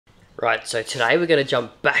Right, so today we're going to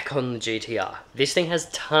jump back on the GTR. This thing has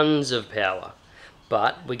tons of power,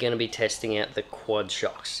 but we're going to be testing out the quad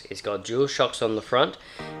shocks. It's got dual shocks on the front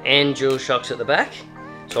and dual shocks at the back.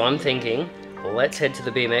 So I'm thinking, well, let's head to the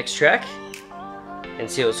BMX track and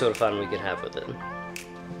see what sort of fun we can have with it.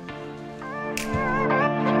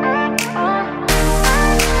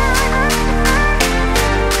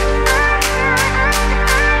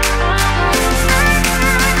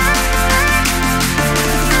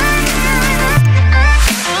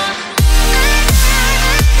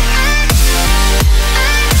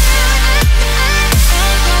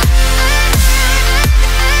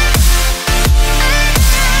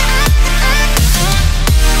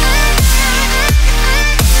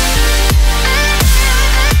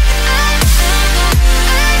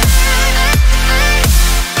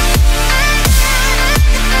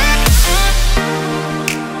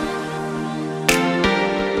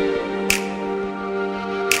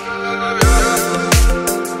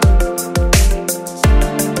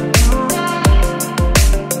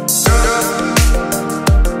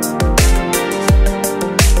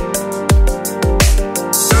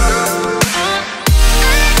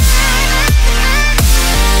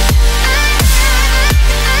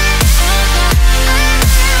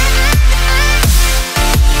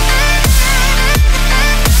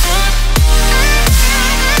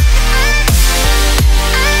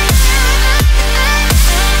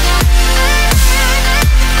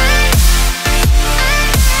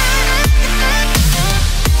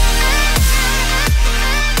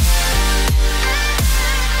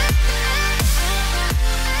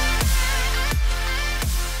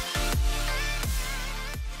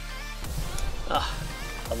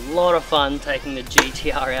 A lot of fun taking the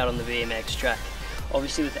GTR out on the BMX track.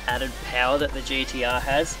 Obviously with the added power that the GTR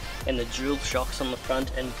has and the dual shocks on the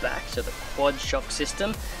front and back, so the quad shock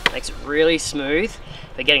system makes it really smooth.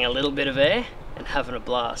 They're getting a little bit of air and having a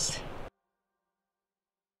blast.